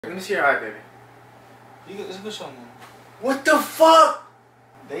Let me see your eye, baby. It's a good show, man. What the fuck?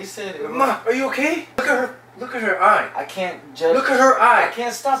 They said it. Ma, are you okay? Look at her. Look at her eye. I can't judge. Look at her eye. I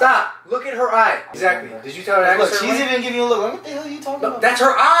can't stop. Stop. Look at her eye. Exactly. Did you tell her that? Look, she's even giving you a look. What the hell are you talking about? That's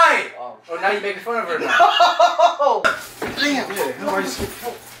her eye. Oh, now you're making fun of her now. No! Damn. Yeah. How are you?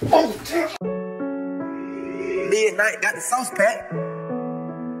 Oh, damn. Midnight got the sauce pack.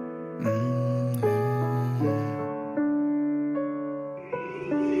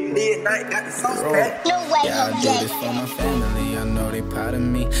 Midnight got the sauce pack. No way, yeah, I do this for my family. I know they proud of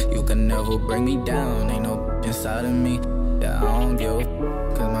me. You can never bring me down. Ain't no inside of me. Yeah, I don't give a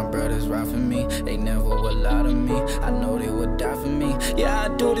cause my brothers ride for me. They never would lie to me. I know they would die for me. Yeah,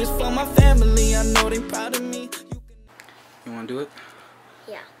 I do this for my family. I know they proud of me. You wanna do it?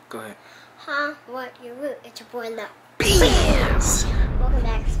 Yeah. Go ahead. Huh? What? Your root? It's your boy Love. Yes. Welcome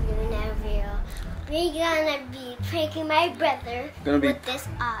back to another video. We're gonna be pranking my brother with this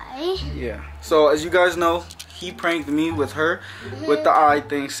eye. Yeah. So as you guys know, he pranked me with her with the eye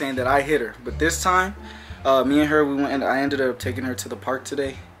thing, saying that I hit her. But this time, me and her, we went and I ended up taking her to the park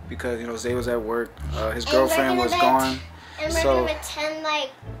today because Zay was at work. His girlfriend was gone. And we're gonna pretend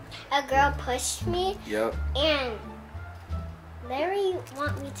like a girl pushed me. Yep. And Larry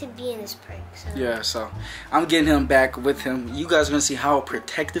want me to be in this prank. So. Yeah, so I'm getting him back with him. You guys are gonna see how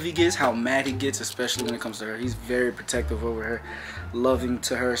protective he gets, how mad he gets, especially when it comes to her. He's very protective over her, loving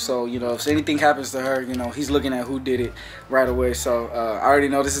to her. So if anything happens to her, he's looking at who did it right away. So I already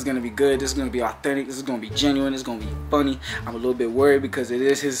know this is gonna be good. This is gonna be authentic. This is gonna be genuine. It's gonna be funny. I'm a little bit worried because it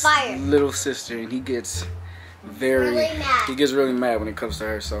is his little sister, and he gets really mad when it comes to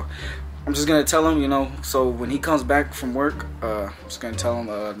her. So I'm just gonna tell him, so when he comes back from work, I'm just gonna tell him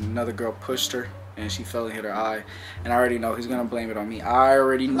another girl pushed her and she fell and hit her eye, and I already know he's gonna blame it on me. I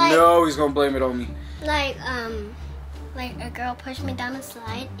already know he's gonna blame it on me. Like a girl pushed me down a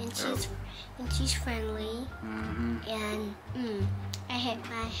slide, and she's friendly, and I hit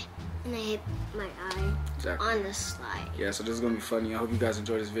my eye on the slide. Yeah, so this is gonna be funny. I hope you guys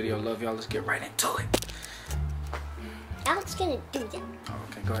enjoy this video. Love y'all. Let's get right into it. Alex gonna do that. Oh,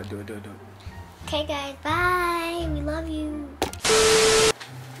 okay, go ahead, do it. Okay, guys, bye. We love you.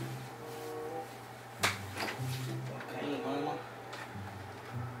 Okay, mama.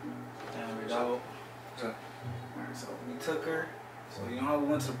 There we go. Alright, so we took her. So you know how we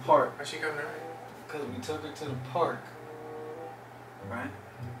went to the park? Why she coming right? Because we took her to the park. Right?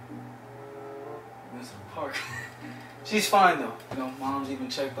 We went to the park. She's fine though. Mom's even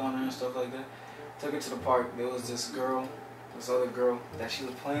checked on her and stuff like that. Took her to the park. There was this other girl that she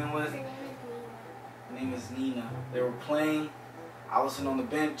was playing with. Her name is Nina. They were playing. I was sitting on the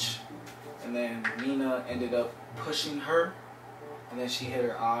bench, and then Nina ended up pushing her, and then she hit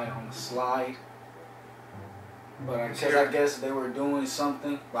her eye on the slide. But I guess they were doing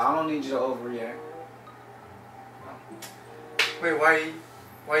something. But I don't need you to overreact. Wait,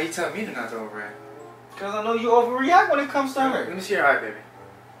 why you telling me to not to overreact? Because I know you overreact when it comes to her. Let me see your eye, baby.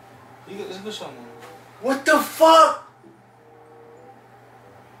 It's a good show, man. What the fuck?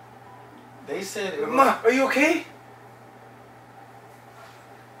 They said it. Ma, are you okay?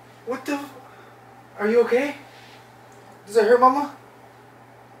 What the? Are you okay? Does it hurt, Mama?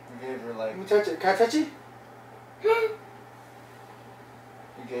 You gave her like. Let me touch it. Can I touch it? You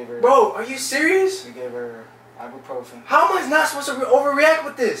gave her. Bro, are you serious? You gave her ibuprofen. How am I not supposed to overreact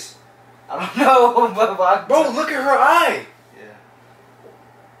with this? I don't know, but bro, look at her eye. Yeah.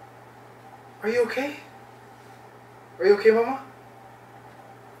 Are you okay? Are you okay, Mama?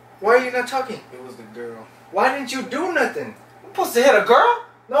 Why are you not talking? It was the girl. Why didn't you do nothing? You supposed to hit a girl?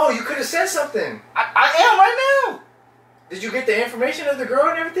 No, you could have said something. I am right now. Did you get the information of the girl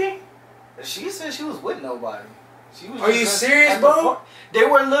and everything? She said she was with nobody. She was. Are you serious, bro? They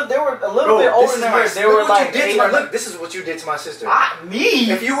were a little bit older than her. They were like, look, this is what you did to my sister. Me?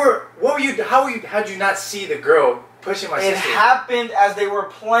 If you were, how'd you not see the girl pushing my sister? It happened as they were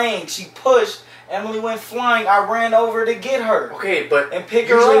playing. She pushed. Emily went flying. I ran over to get her. Okay, but and pick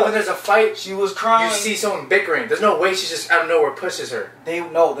her up. Usually when there's a fight, she was crying. You see someone bickering. There's no way she just out of nowhere pushes her. They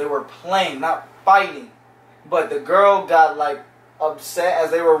were playing, not fighting. But the girl got like upset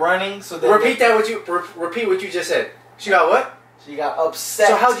as they were running. So repeat what you just said. She got what? She got upset.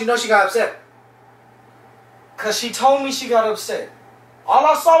 So how'd you know she got upset? Cause she told me she got upset. All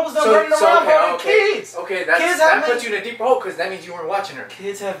I saw was them running around holding kids. Okay, that puts you in a deeper hole because that means you weren't watching her.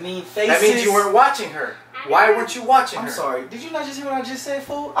 Kids have mean faces. That means you weren't watching her. Why weren't you watching her? I'm sorry. Did you not just hear what I just said,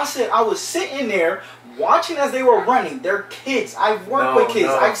 fool? I said I was sitting there watching as they were running. They're kids. I've worked with kids.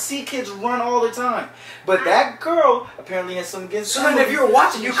 I see kids run all the time. But that girl apparently has some against. So then if you were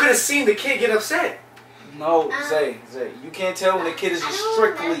watching, you could have seen the kid get upset. No, Zay, you can't tell when the kid is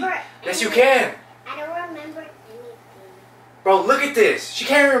strictly. Yes, you can. I don't remember anything. Bro, look at this. She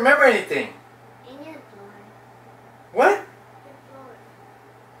can't even remember anything. In your blood. What?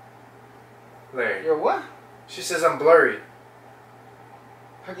 Your Larry. You're what? She says I'm blurry.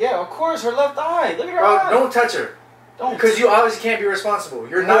 Yeah, of course, her left eye. Look at her Bro, eye. don't touch her. Don't. Because you obviously can't be responsible.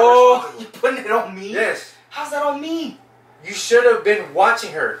 You're not No, responsible. you're putting it on me? Yes. How's that on me? You should have been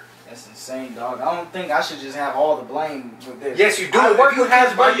watching her. That's insane, dog. I don't think I should just have all the blame with this. Yes, you do. I work If you with have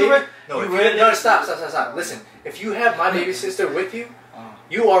kids, my bro. You baby, read- no, you if read no, it? stop. Listen, if you have my baby sister with you,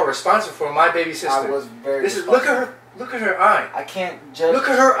 you are responsible for my baby sister. I was very. This is look at her. Look at her eye. I can't judge. Look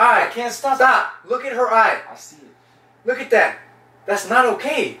at her eye. I can't stop. Stop. Look at her eye. I see it. Look at that. That's not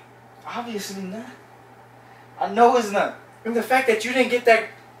okay. Obviously not. I know it's not. And the fact that you didn't get that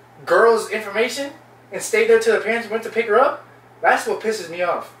girl's information and stayed there till the parents went to pick her up, that's what pisses me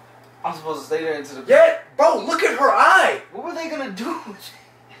off. I'm supposed to stay there until the. Yeah, bro, look at her eye. What were they gonna do?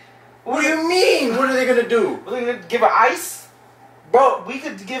 What do you mean? What are they gonna do? Were they gonna give her ice? Bro, We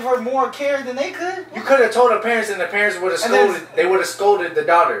could give her more care than they could. you could have told the parents and the parents would have And then- scolded. They would have scolded the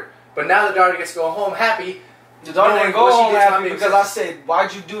daughter. But now the daughter gets to go home happy. The daughter knowing didn't go what she home gets my happy baby because I sister. said,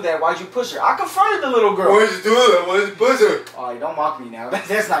 "Why'd you do that? Why'd you push her?" I confronted the little girl. Why'd you do that? Why'd you push her? Oh, don't mock me now. That's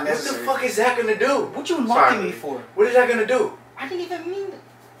not What the necessary. fuck is that gonna do? What you Sorry. mocking me for? What is that gonna do? I didn't even mean it.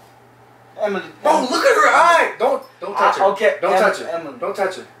 Emily. Bro, look at her eye. Don't touch her. Okay, Don't touch her. Emily. Don't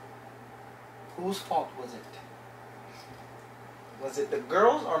touch her. Whose fault was it? Was it the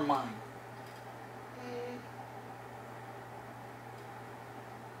girls or mine?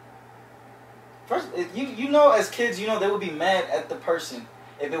 First, you know, as kids, you know they would be mad at the person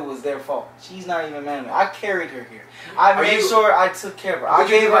if it was their fault. She's not even mad at me. I carried her here. I Are made you- sure I took care of her. I Would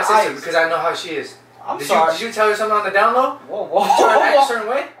you gave give her my sister ice. because I know how she is. I'm Did sorry. you tell her something on the down low? Whoa, whoa, Did you tell her to act a whoa. certain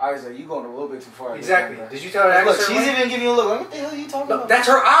way? Isaac, you going a little bit too far. Exactly. Did you tell her to act a Look, certain she's way? even giving you a look. Like, what the hell are you talking No, about? that's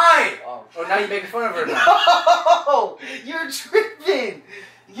her eye. Oh, Oh, now you're making fun of her now. no, you're tripping.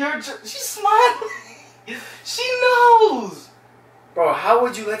 She's smiling. She knows. Bro, how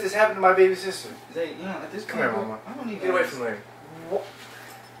would you let this happen to my baby sister? Zay, you know, at this Come point, here, mama. I don't even. Get away from Larry. What?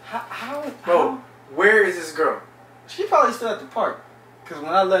 How? Bro, where is this girl? She probably still at the park. Cause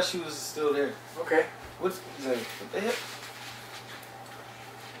when I left, she was still there. Okay. What's Zay? What the hell?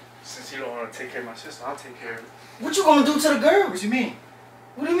 Since you don't want to take care of my sister, I'll take care of her. What you gonna do to the girl? What do you mean?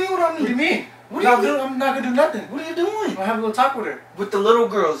 What do you mean? What I mean? What do you mean? What do you mean? I'm not gonna do nothing. What are you doing? I'll have a little talk with her. With the little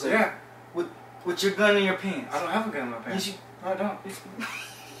girls there? Yeah. With your gun in your pants? I don't have a gun in my pants. Yes, No, I don't.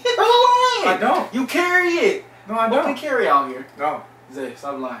 You're lying. I don't. You carry it. No, I Open don't. carry out here. No. Zay,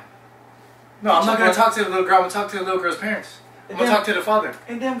 stop lying. No, I'm not gonna talk to the little girl. I'm gonna talk to the little girl's parents. I'm gonna then- talk to the father.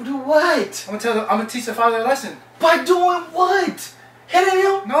 And then do what? I'm gonna teach the father a lesson. By doing what? Hitting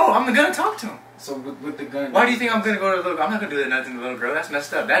him? No, I'm gonna talk to him. So with the gun. Why do you think I'm gonna go to the little girl? I'm not gonna do nothing to the little girl. That's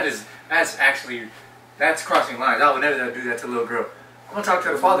messed up. That's crossing lines. I would never do that to a little girl. I'm gonna talk to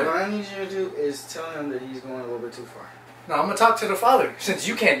the What father. I need you to do is tell him that he's going a little bit too far. No, I'm gonna talk to the father. Since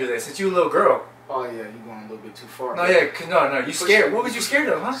you can't do that, since you a little girl. Oh yeah, you're going a little bit too far. No, yeah, no, you scared. What was you scared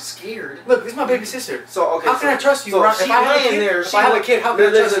of, huh? Scared. Look, this is my baby sister. So okay. How can I trust you? So Ron? if If I have a laying kid, there, if I have a kid, how can I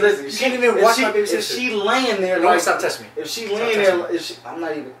trust you? listen, You can't even watch my baby sister. If she laying there, No, like, stop touching me. If she Stop laying touching there, I'm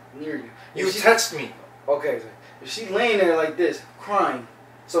not even near you. You If she- touched me. Okay, so if she laying there like this, crying,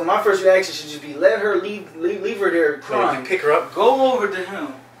 so my first reaction should just be let her leave her there No, crying. you pick her up. Go over to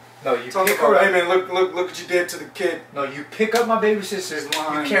him. No, you Talk pick about, her up. hey man, look what you did to the kid. No, you pick up my baby sister. She's You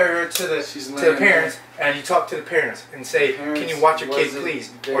lying. carry her to the She's to lying. the parents, and you talk to the parents and say, Parents "Can you watch your kid, wasn't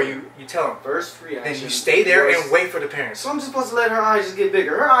please?" there. Or you tell them. First reaction. Then you stay there was- and wait for the parents. So I'm just supposed to let her eyes just get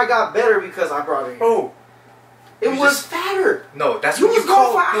bigger. Her eye got better because I brought her here. Oh, It you was just- fatter. no, that's You when you was gone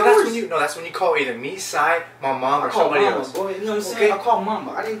call. for No, that's hours. when you. No, that's when you call either me, Sai, my mom, I or called somebody mama. else. Boy, you know what I'm saying? Okay. I called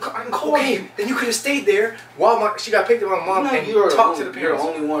mama. I didn't call Okay, you. then you could have stayed there while she got picked up by my mom and you're talked to the You're the parents.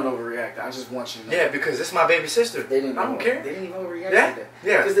 only one overreacting. I just want you to know. Yeah, because this is my baby sister. They didn't. I don't care. They didn't even overreact Yeah, like that.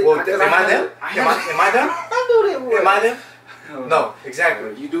 yeah. 'Cause they- Well, 'cause am I had them? to- Am I them? I knew they were. Am I them? No,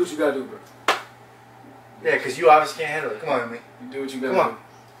 exactly. You do what you gotta do, bro. Yeah, because you obviously can't handle it. Come on, Emily. You do what you gotta Come on. do.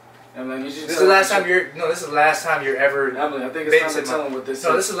 Emily, This is the last time you're ever. Emily, I think it's time to babysitting tell my- him what this No,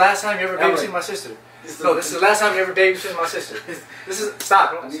 is. this is the last time you ever Emily. babysitted my sister. No, this is the last time you ever babysitted my sister. This is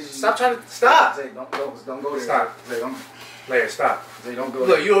stop. I need you- Stop trying to stop. Zay, don't go there. Stop. Zay, don't. Larry, stop. Zay, don't go Look,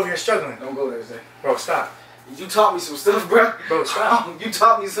 there. you over here struggling. Don't go there, Zay. Bro, stop. You taught me some stuff, bro. Bro, stop. You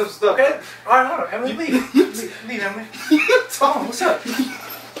taught me some stuff. Okay. All right, hold on. Emily, leave. Leave, Emily. You taught me. What's up?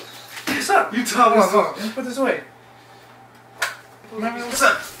 What's up? You taught me Come on, some. come on. Let me put this away. What's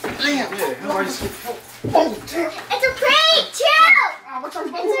up? Damn. Yeah. How are you? Oh, damn. It's a prank, chill! What's up?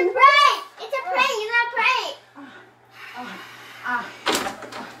 It's a prank! It's a prank, you're not praying!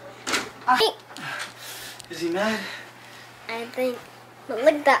 Is he mad? I think. But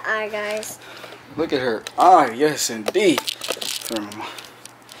look at that eye, guys. Look at her eye. Yes, indeed.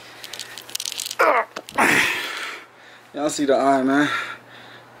 Y'all see the eye, man.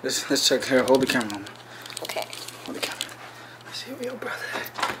 Let's check here. Hold the camera on. Okay. Hold the camera. Let's see your brother.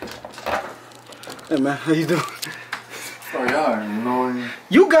 Hey, man. How you doing? Oh, y'all are annoying.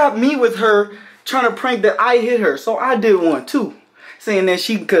 You got me with her trying to prank that I hit her, so I did one too. Saying that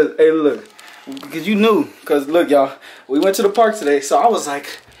she, cause, hey look, because you knew, cause look y'all, we went to the park today, so I was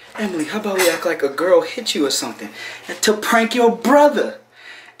like, Emily, how about we act like a girl hit you or something, and to prank your brother.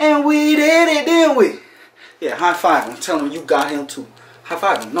 And we did it, didn't we? Yeah, high five him, tell him you got him too. High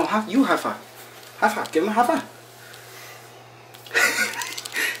five him, no, you high five. High five, give him a high five.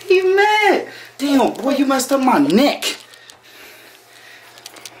 He mad. Damn, boy, you messed up my neck.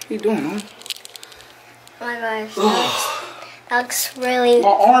 What you doing, man? Oh my gosh, that looks really... My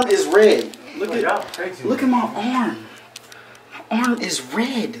arm is red. Look Oh, at y'all my arm. My arm is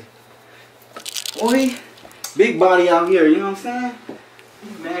red. Boy, big body out here, you know what I'm saying?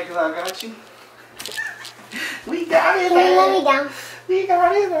 You mad because I got you? We got it, Can you let me down? We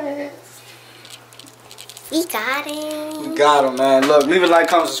got it, man. We got it. We got him, man. Look, leave a like,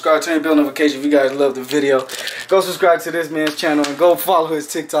 comment, subscribe, turn your bell notification if you guys love the video. Go subscribe to this man's channel and go follow his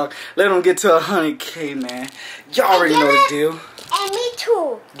TikTok. Let him get to 100K, man. Y'all already know the deal. And me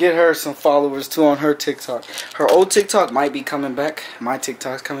too. Get her some followers too on her TikTok. Her old TikTok might be coming back. My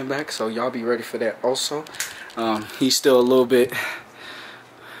TikTok's coming back, so y'all be ready for that also. He's still a little bit...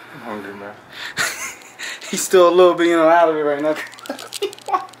 I'm hungry, man. He's still a little bit, you know, out of it right now.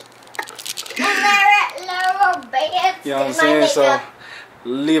 You know what I'm saying? So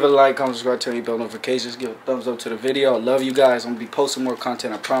leave a like, comment, subscribe, turn your bell notifications, give a thumbs up to the video. I love you guys. I'm gonna be posting more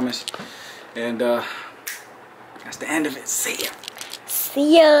content, I promise. And that's the end of it. See ya.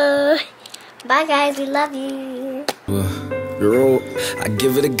 See ya. Bye guys, we love you. You're old. I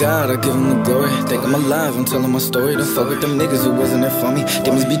give it to God, I give him the glory. Think I'm alive, I'm telling my story. Don't fuck with them niggas who wasn't there for me.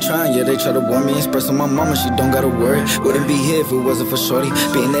 Demons be trying, yeah, they try to warn me. Expressing my mama, she don't gotta worry. Wouldn't be here if it wasn't for shorty.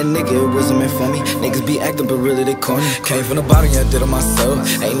 Being that nigga, it wasn't meant for me. Niggas be acting, but really they corny. Came from the bottom, yeah, I did it myself.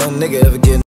 Ain't no nigga ever getting